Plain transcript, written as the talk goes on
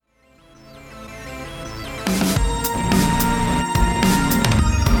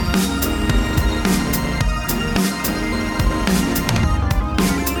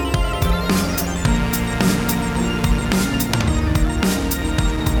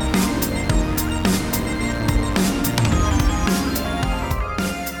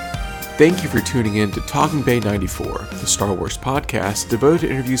Thank you for tuning in to Talking Bay 94, the Star Wars podcast devoted to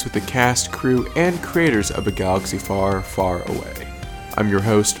interviews with the cast, crew, and creators of a galaxy far, far away. I'm your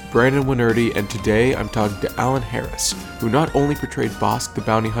host, Brandon Winerdy, and today I'm talking to Alan Harris, who not only portrayed Bossk the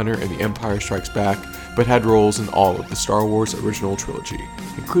Bounty Hunter in The Empire Strikes Back, but had roles in all of the Star Wars original trilogy,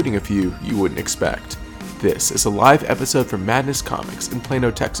 including a few you wouldn't expect. This is a live episode from Madness Comics in Plano,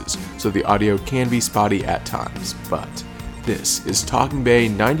 Texas, so the audio can be spotty at times, but this is Talking Bay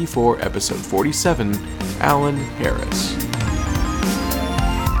 94, episode 47, Alan Harris.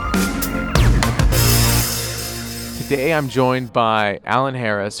 Today I'm joined by Alan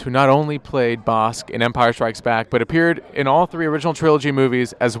Harris, who not only played Bossk in Empire Strikes Back, but appeared in all three original trilogy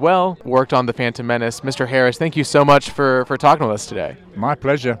movies as well, worked on The Phantom Menace. Mr. Harris, thank you so much for talking with us today. My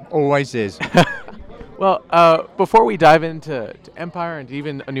pleasure, always is. Well, before we dive into Empire and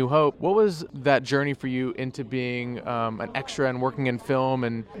even A New Hope, what was that journey for you into being an extra and working in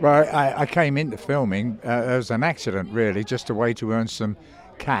film? Well, I came into filming as an accident, really, just a way to earn some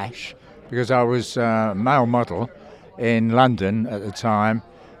cash, because I was a male model in London at the time,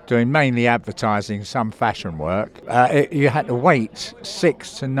 doing mainly advertising, some fashion work. You had to wait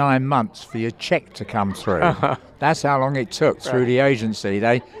 6 to 9 months for your check to come through. That's how long it took through the agency.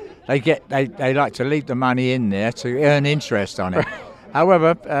 They like to leave the money in there to earn interest on it.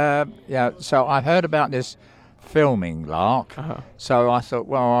 However, so I heard about this filming lark, so I thought,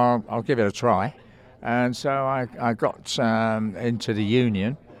 well, I'll give it a try. And so I got into the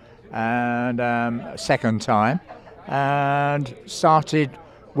union, and second time, and started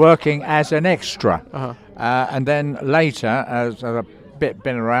working as an extra. And then later, as I've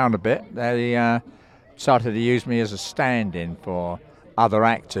been around a bit, they started to use me as a stand-in for other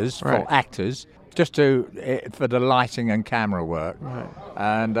actors, for actors, just for the lighting and camera work.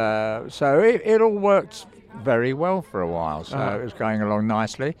 And so it all worked very well for a while, so it was going along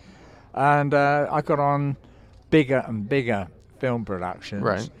nicely. And I got on bigger and bigger film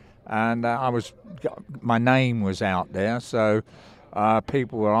productions, and my name was out there, so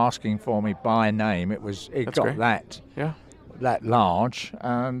people were asking for me by name. It got great. that large,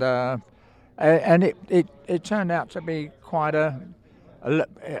 and it turned out to be quite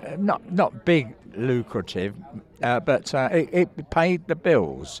not big lucrative, but it paid the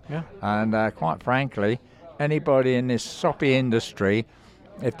bills. And quite frankly, anybody in this soppy industry,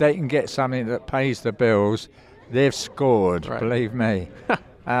 if they can get something that pays the bills, they've scored. Believe me.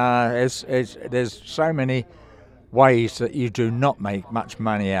 There's so many ways that you do not make much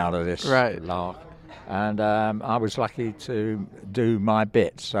money out of this lark, and I was lucky to do my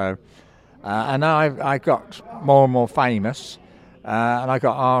bit. So, and I got more and more famous. And I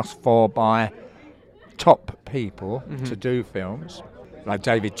got asked for by top people to do films, like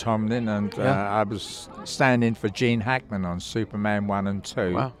David Tomlin, and I was standing for Gene Hackman on Superman 1 and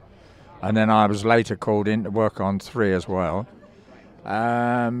 2. Wow. And then I was later called in to work on 3 as well.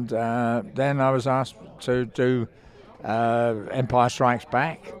 And then I was asked to do Empire Strikes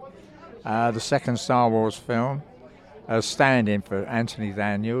Back, the second Star Wars film, stand-in for Anthony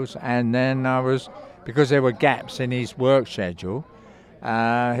Daniels. And then because there were gaps in his work schedule,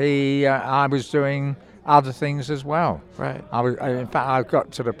 I was doing other things as well. In fact, I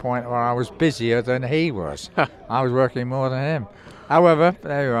got to the point where I was busier than he was. I was working more than him. However,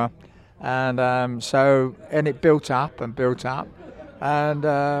 there you are. And and it built up, and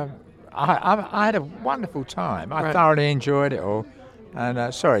I had a wonderful time. I thoroughly enjoyed it all.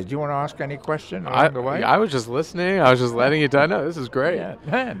 And sorry, do you want to ask any question along the way? I was just listening. I was just letting you know. This is great.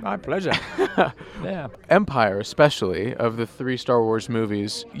 Yeah, my pleasure. Yeah. Empire, especially, of the 3 Star Wars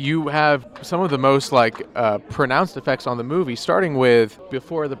movies, you have some of the most pronounced effects on the movie, starting with,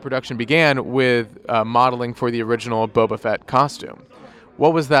 before the production began, with modeling for the original Boba Fett costume.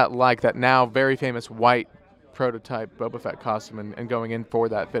 What was that like, that now very famous white prototype Boba Fett costume, and going in for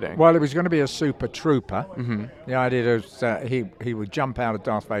that fitting? Well, it was going to be a super trooper. The idea was he would jump out of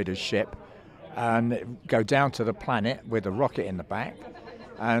Darth Vader's ship and go down to the planet with a rocket in the back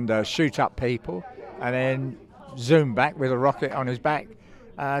and shoot up people, and then zoom back with a rocket on his back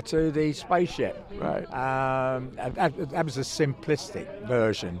to the spaceship. That was a simplistic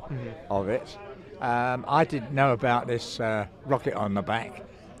version of it. I didn't know about this rocket on the back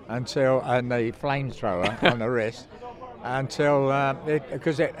and the flamethrower on the wrist until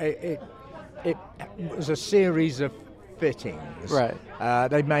because it was a series of fittings.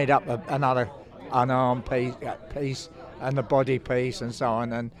 They made up another unarmed piece and the body piece and so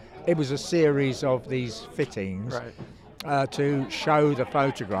on, and it was a series of these fittings to show the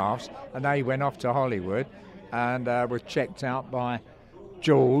photographs, and they went off to Hollywood and were checked out by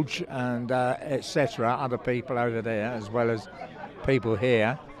George and etc., other people over there, as well as people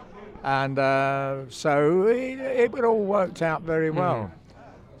here. And so it all worked out very well.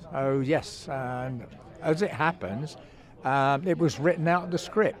 So yes, and as it happens, it was written out of the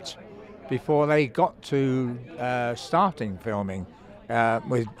script before they got to starting filming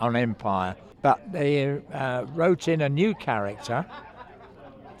on Empire. But they wrote in a new character,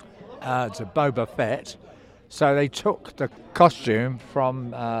 to Boba Fett. So they took the costume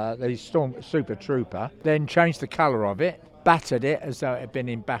from the Super Trooper, then changed the colour of it, battered it as though it had been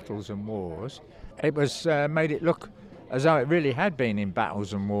in Battles and Wars. It was made it look as though it really had been in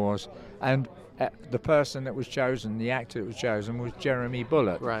Battles and Wars. And the person that was chosen, the actor that was chosen, was Jeremy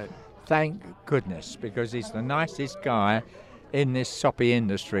Bulloch. Right. Thank goodness, because he's the nicest guy in this soppy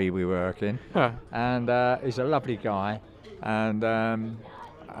industry we work in. Huh. And he's a lovely guy. And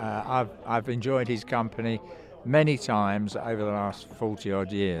I've enjoyed his company many times over the last 40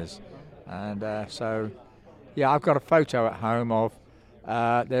 odd years. And so, yeah, I've got a photo at home of,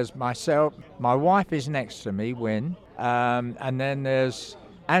 there's myself, my wife is next to me, Wynne, and then there's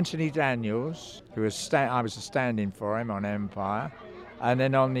Anthony Daniels, who was I was standing for him on Empire, and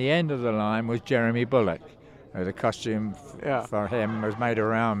then on the end of the line was Jeremy Bulloch. The costume for him was made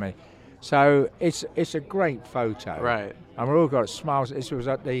around me. So it's a great photo. Right. And we've all got smiles. This was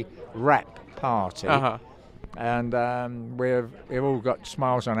at the wrap party. And we've all got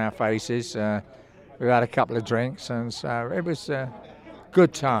smiles on our faces. We've had a couple of drinks, and so it was a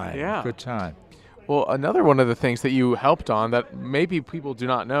good time. Yeah. Good time. Well, another one of the things that you helped on that maybe people do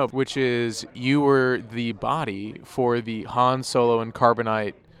not know, which is you were the body for the Han Solo and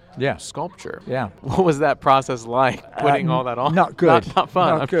Carbonite sculpture. Yeah. What was that process like, putting all that on? Not good. Not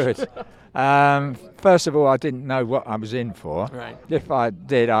fun. Not good. First of all, I didn't know what I was in for. Right. If I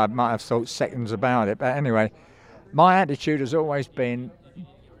did, I might have thought seconds about it. But anyway, my attitude has always been,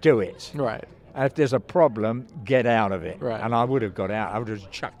 do it. Right. And if there's a problem, get out of it. Right. And I would have got out. I would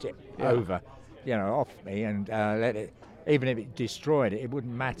have chucked it over, off me and let it. Even if it destroyed it, it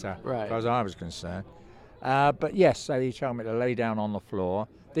wouldn't matter as far as I was concerned. But yes, so he told me to lay down on the floor.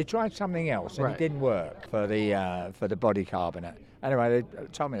 They tried something else and it didn't work for the body carbonate. Anyway, they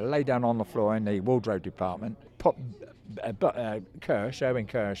told me to lay down on the floor in the wardrobe department, put Erwin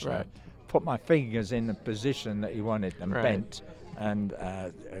Kirsch, put my fingers in the position that he wanted them, bent and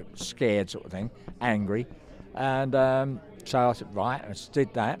scared sort of thing, angry. And so I said, right, I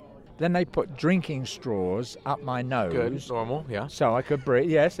did that. Then they put drinking straws up my nose. Good, normal, yeah. So I could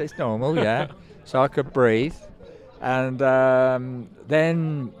breathe. Yes, it's normal, yeah. So I could breathe. And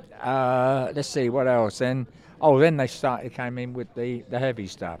then, let's see, what else? Then they came in with the heavy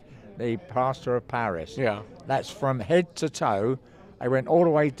stuff, the plaster of Paris. Yeah. That's from head to toe. They went all the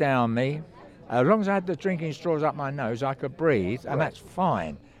way down me. As long as I had the drinking straws up my nose, I could breathe, and that's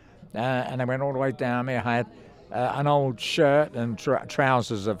fine. And they went all the way down me. I had an old shirt and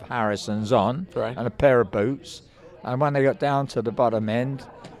trousers of Harrison's on, and a pair of boots. And when they got down to the bottom end,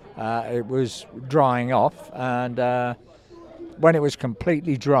 it was drying off, and when it was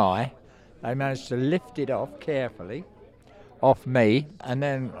completely dry, they managed to lift it off carefully off me, and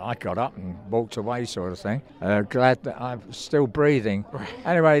then I got up and walked away, sort of thing. Glad that I'm still breathing.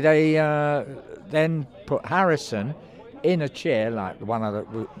 Anyway, they then put Harrison in a chair like the one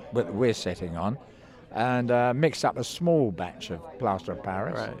that we're sitting on, and mixed up a small batch of plaster of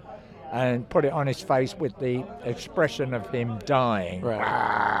Paris. And put it on his face with the expression of him dying,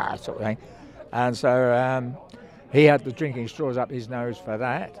 sort of thing. And so he had the drinking straws up his nose for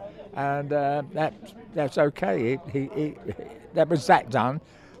that, and that's okay. That was done.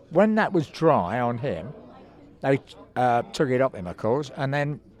 When that was dry on him, they took it off him, of course, and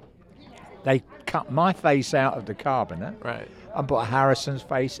then they cut my face out of the carbonate and put Harrison's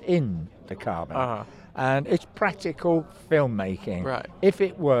face in the carbonate. And it's practical filmmaking. If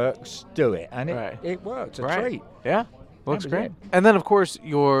it works, do it. And it worked. A treat. Yeah. Looks great. And then, of course,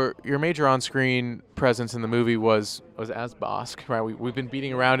 your major on-screen presence in the movie was as Bossk, right? We've been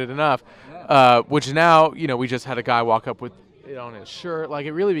beating around it enough, which now, we just had a guy walk up with it on his shirt. Like,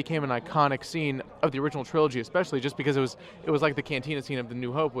 it really became an iconic scene of the original trilogy, especially just because it was like the cantina scene of The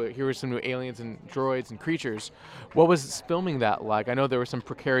New Hope, where here were some new aliens and droids and creatures. What was filming that like? I know there were some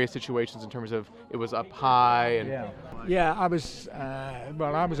precarious situations in terms of it was up high. And yeah, I was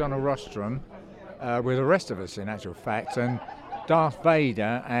on a rostrum with the rest of us, in actual fact, and Darth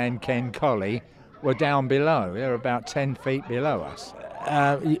Vader and Ken Colley were down below. They were about 10 feet below us.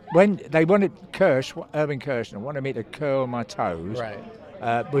 When they wanted Erwin Kirschner wanted me to curl my toes,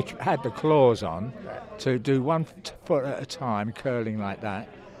 which had the claws on, to do 1 foot at a time, curling like that.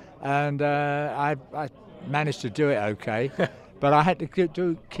 And I managed to do it okay, but I had to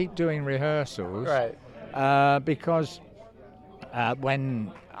keep doing rehearsals because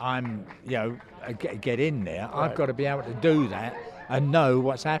when I'm, get in there. Right. I've got to be able to do that and know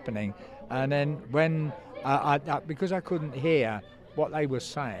what's happening. And then when because I couldn't hear what they were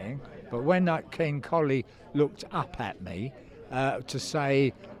saying, but when that Ken Colley looked up at me to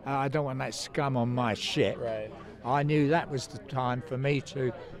say, I don't want that scum on my shit, right. I knew that was the time for me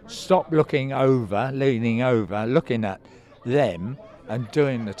to stop leaning over, looking at them and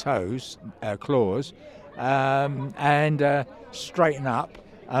doing the claws, and straighten up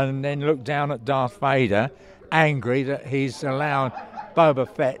and then look down at Darth Vader, angry that he's allowed Boba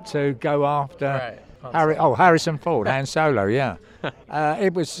Fett to go after Harrison Ford, Han Solo, yeah.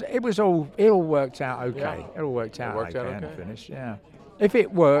 It all worked out okay. Yeah. It all worked out okay in the finish, yeah. If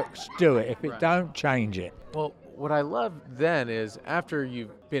it works, do it. If it don't, change it. Well, what I love then is after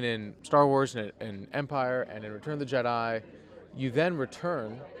you've been in Star Wars and Empire and in Return of the Jedi, you then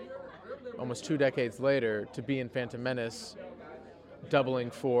return almost 2 decades later to be in Phantom Menace, doubling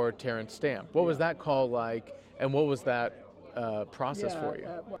for Terrence Stamp. What was that call like, and what was that process for you?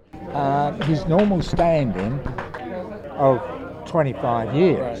 His normal stand-in of 25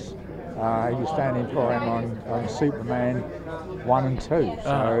 years. Right. He was standing for him on Superman 1 and 2. So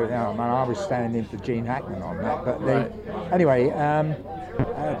I was standing for Gene Hackman on that. But anyway, I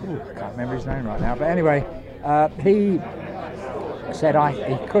can't remember his name right now. But anyway, he said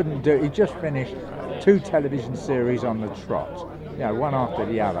he couldn't do. He just finished 2 television series on the trot. One after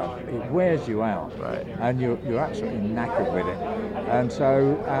the other. It wears you out, right. And you're absolutely knackered with it. And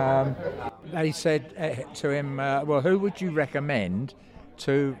so they said to him, well, who would you recommend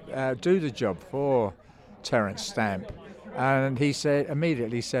to do the job for Terrence Stamp? And he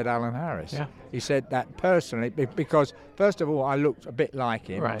immediately said Alan Harris. Yeah. He said that personally, because first of all, I looked a bit like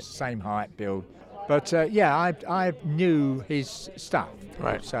him, right. Same height, build. But I knew his stuff,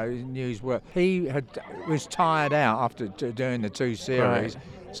 right. So he knew his work. He was tired out after doing the 2 series,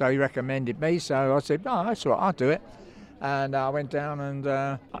 right. So he recommended me. So I said, that's all right, I'll do it. And I went down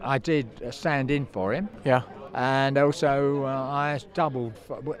and I did stand in for him. Yeah. And also I doubled.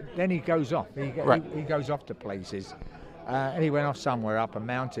 Then he goes off. He goes off to places. And he went off somewhere up a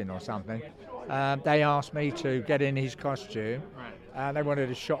mountain or something. They asked me to get in his costume. Right. They wanted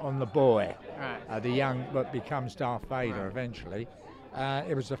a shot on the boy, right. The young, what becomes Darth Vader eventually.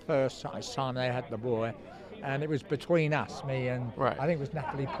 It was the first time they had the boy, and it was between us, me and I think it was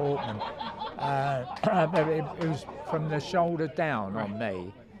Natalie Portman. It was from the shoulder down on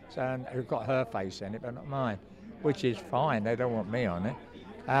me, so it got her face in it, but not mine, which is fine. They don't want me on it.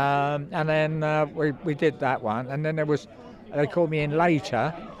 And then we did that one, and then they called me in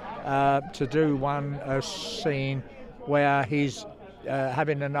later to do a scene where he's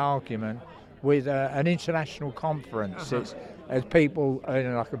having an argument with an international conference. Uh-huh. It's people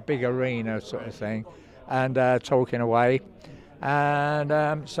in like a big arena sort of thing, and talking away.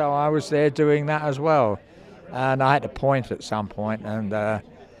 And so I was there doing that as well. And I had to point at some point, and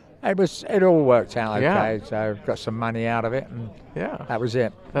it all worked out okay. Yeah. So got some money out of it, and that was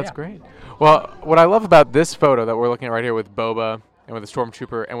it. That's great. Well, what I love about this photo that we're looking at right here with Boba and with the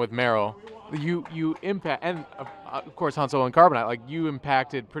Stormtrooper and with Meryl, you impact, and of course Han Solo and Carbonite, like you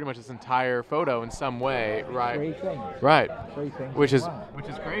impacted pretty much this entire photo in some way, right? 3 things. Right. 3 things. Which is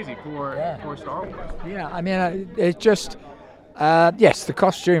crazy for Star Wars. Yeah, I mean, it just yes, the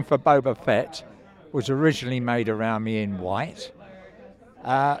costume for Boba Fett was originally made around me in white.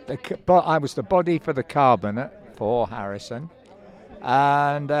 But I was the body for the Carbonite for Harrison,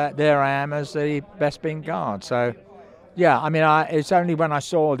 and there I am as the Bespin guard. So. Yeah, I mean, it's only when I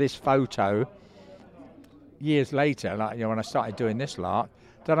saw this photo years later, when I started doing this lark,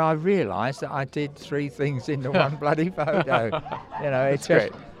 that I realised that I did 3 things into one bloody photo.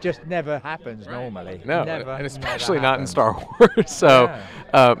 It just never happens normally. No, and especially not in Star Wars. So,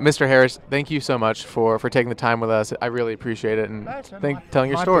 Mr. Harris, thank you so much for taking the time with us. I really appreciate it, and telling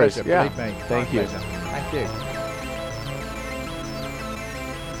your stories. Pleasure, yeah, believe me. Thank you. Thank you.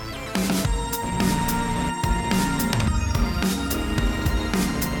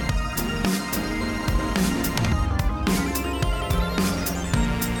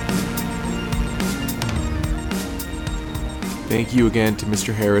 Thank you again to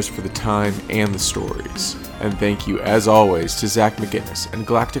Mr. Harris for the time and the stories. And thank you, as always, to Zach McGinnis and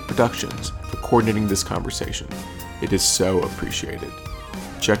Galactic Productions for coordinating this conversation. It is so appreciated.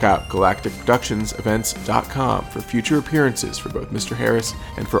 Check out galacticproductionsevents.com for future appearances for both Mr. Harris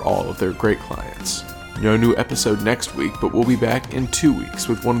and for all of their great clients. No new episode next week, but we'll be back in 2 weeks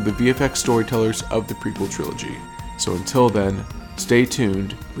with one of the VFX storytellers of the prequel trilogy. So until then, stay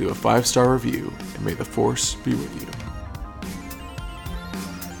tuned, leave a 5-star review, and may the Force be with you.